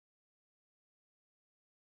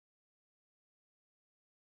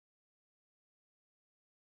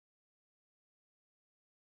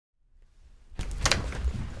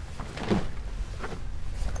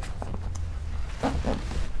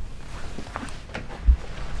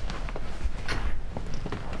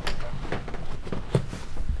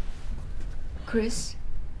Chris,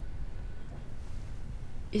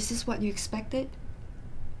 is this what you expected?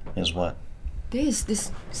 Is what? This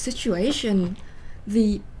situation,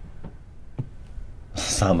 the...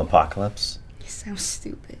 Some apocalypse? It sounds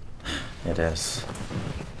stupid. It is.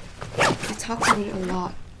 You talked about it a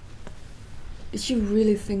lot. Did you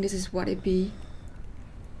really think this is what it'd be?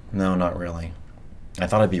 No, not really. I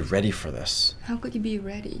thought I'd be ready for this. How could you be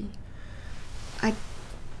ready?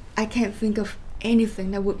 I can't think of anything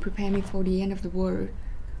that would prepare me for the end of the world.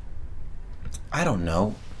 I don't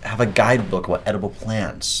know. Have a guidebook about edible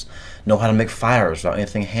plants. Know how to make fires without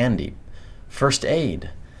anything handy. First aid.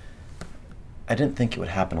 I didn't think it would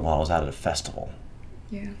happen while I was out at a festival.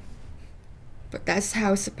 Yeah. But that's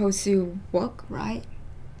how it's supposed to work, right?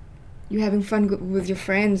 You're having fun with your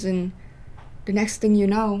friends and the next thing you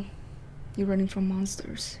know, you're running from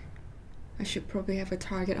monsters. I should probably have a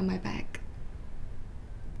target on my back.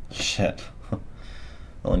 Shit.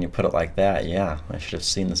 Well, when you put it like that, yeah, I should have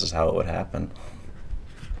seen this is how it would happen.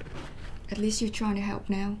 At least you're trying to help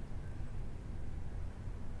now.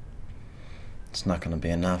 It's not gonna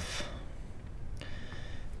be enough.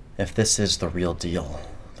 If this is the real deal,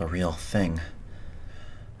 the real thing,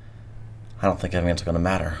 I don't think anything's gonna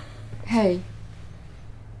matter. Hey,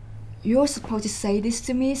 you're supposed to say this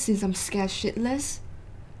to me since I'm scared shitless?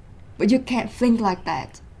 But you can't think like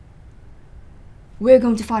that. We're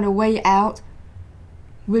going to find a way out.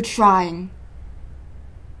 We're trying.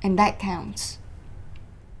 And that counts.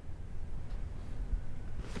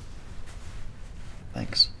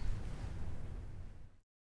 Thanks.